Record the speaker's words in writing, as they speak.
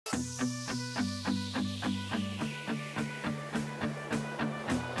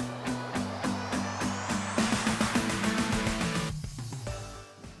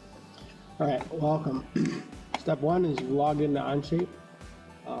Alright, welcome. Step one is you log into OnShape.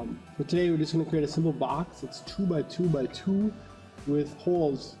 For today we're just going to create a simple box. It's 2 by 2 by 2 with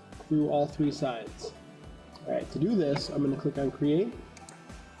holes through all three sides. Alright, to do this I'm going to click on Create,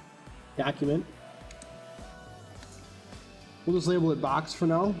 Document. We'll just label it Box for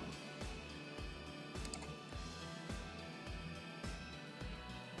now.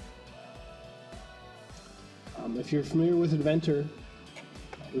 If you're familiar with Inventor,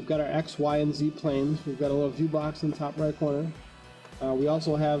 we've got our X, Y, and Z planes. We've got a little view box in the top right corner. We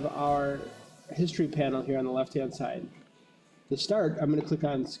also have our history panel here on the left hand side. To start, I'm going to click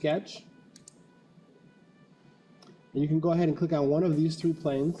on Sketch. And you can go ahead and click on one of these three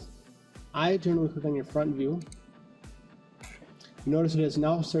planes. I generally click on your front view. You notice it has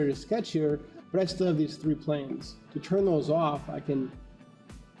now started to sketch here, but I still have these three planes. To turn those off, I can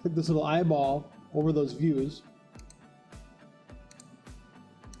click this little eyeball over those views.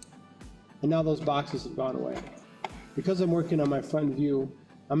 And now those boxes have gone away. Because I'm working on my front view,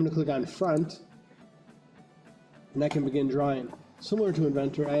 I'm going to click on Front, and I can begin drawing. Similar to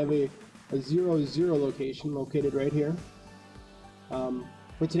Inventor, I have a 0, 0 location located right here.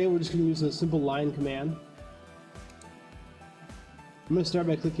 For today, we're just going to use a simple line command. I'm going to start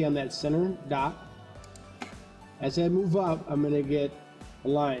by clicking on that center dot. As I move up, I'm going to get a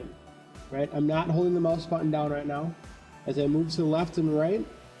line. Right? I'm not holding the mouse button down right now. As I move to the left and right,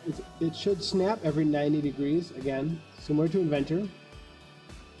 it should snap every 90 degrees, again, similar to Inventor.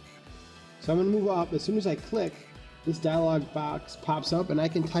 So I'm going to move up. As soon as I click, this dialog box pops up and I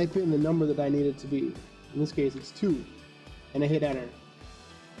can type in the number that I need it to be. In this case, it's 2. And I hit Enter.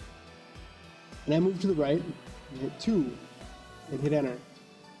 And I move to the right, and hit 2, and hit Enter.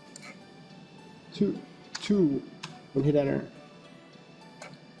 2, and hit Enter.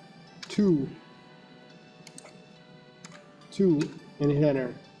 2, and hit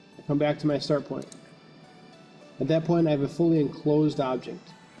Enter. I come back to my start point. At that point, I have a fully enclosed object.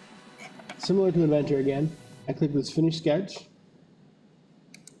 Similar to Inventor again, I click this Finish Sketch.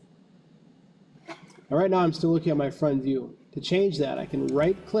 Now right now I'm still looking at my front view. To change that, I can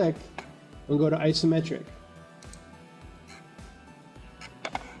right-click and go to Isometric.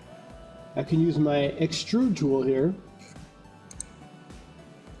 I can use my Extrude tool here.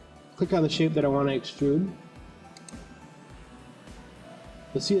 Click on the shape that I want to extrude.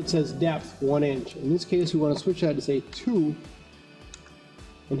 You'll see it says depth 1 inch. In this case, we want to switch that to say 2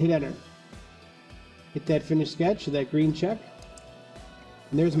 and hit Enter. Hit that Finish Sketch, that green check,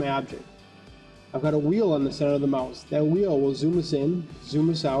 and there's my object. I've got a wheel on the center of the mouse. That wheel will zoom us in, zoom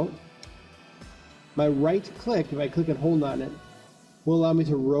us out. My right click, if I click and hold on it, will allow me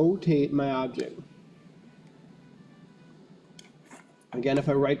to rotate my object. Again, if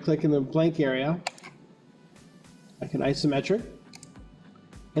I right click in the blank area, I can isometric,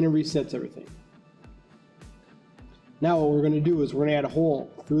 and it resets everything. Now what we're going to do is we're going to add a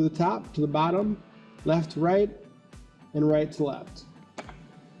hole through the top to the bottom, left to right, and right to left.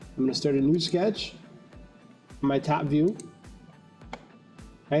 I'm going to start a new sketch on my top view.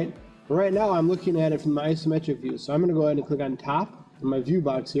 Right now I'm looking at it from my isometric view, so I'm going to go ahead and click on top in my view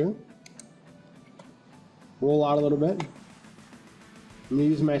box here. Roll out a little bit. I'm going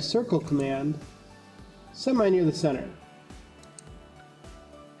to use my circle command semi near the center.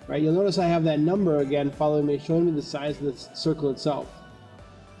 Right, you'll notice I have that number again following me, showing me the size of the circle itself.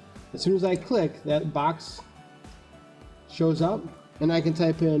 As soon as I click, that box shows up and I can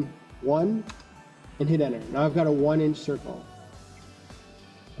type in 1 and hit Enter. Now I've got a 1 inch circle.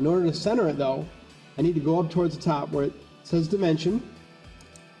 In order to center it though, I need to go up towards the top where it says dimension.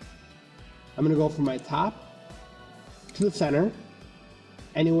 I'm going to go from my top to the center.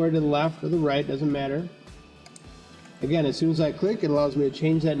 Anywhere to the left or the right, doesn't matter. Again, as soon as I click, it allows me to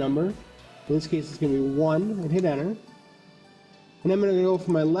change that number. In this case, it's going to be 1 and hit Enter. And I'm going to go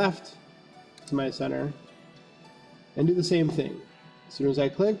from my left to my center and do the same thing. As soon as I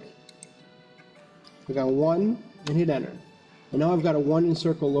click on 1 and hit Enter. And now I've got a 1 inch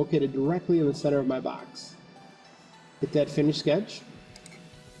circle located directly in the center of my box. Hit that Finish Sketch.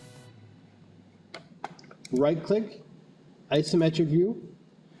 Right click, Isometric View.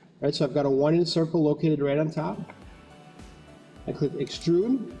 Right, so I've got a 1 inch circle located right on top. I click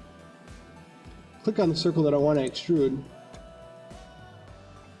Extrude. Click on the circle that I want to extrude.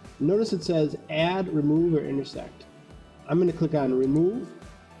 Notice it says Add, Remove, or Intersect. I'm going to click on Remove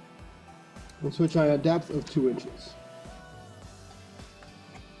and switch on a depth of 2 inches.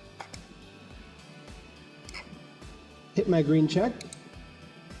 Hit my green check,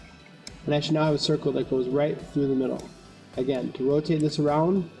 and I should now have a circle that goes right through the middle. Again, to rotate this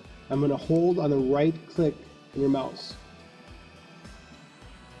around, I'm going to hold on the right click on your mouse.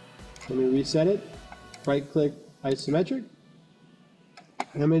 Let me reset it. Right click isometric.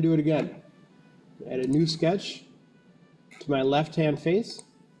 And I'm going to do it again. Add a new sketch to my left hand face.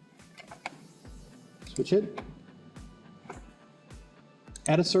 Switch it.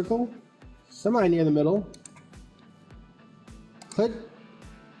 Add a circle, semi near the middle. Click.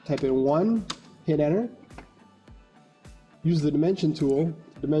 Type in 1, hit enter. Use the dimension tool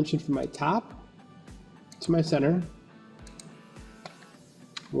to dimension from my top to my center,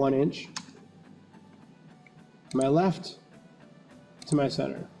 1 inch. My left to my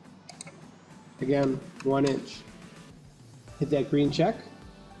center, again 1 inch. Hit that green check.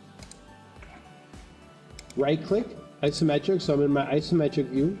 Right click, isometric, so I'm in my isometric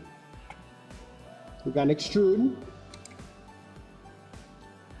view. We've got extrude.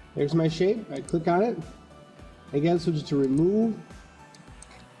 There's my shape. I click on it. Again, switch it to remove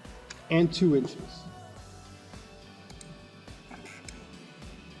and 2 inches.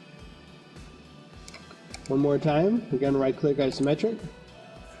 One more time. Again, right click isometric.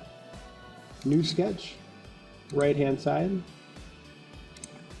 New sketch. Right hand side.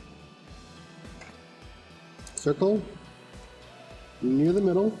 Circle. Near the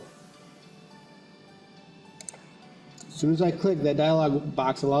middle. As soon as I click, that dialog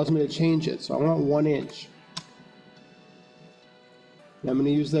box allows me to change it. So I want 1 inch. Now I'm going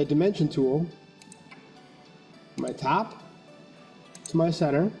to use that dimension tool from my top to my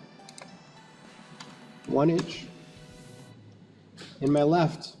center, 1 inch, and my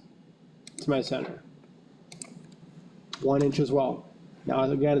left to my center, 1 inch as well. Now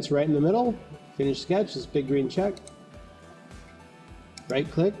again, it's right in the middle. Finish sketch, this big green check. Right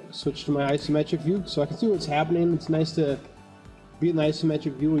click, switch to my isometric view so I can see what's happening. It's nice to be in the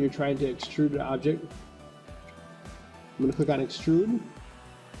isometric view when you're trying to extrude an object. I'm going to click on extrude,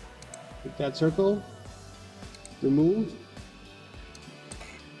 click that circle, remove,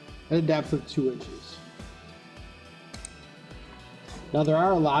 at a depth of 2 inches. Now there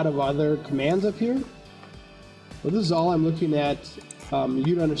are a lot of other commands up here, but this is all I'm looking at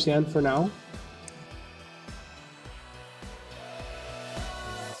you to understand for now.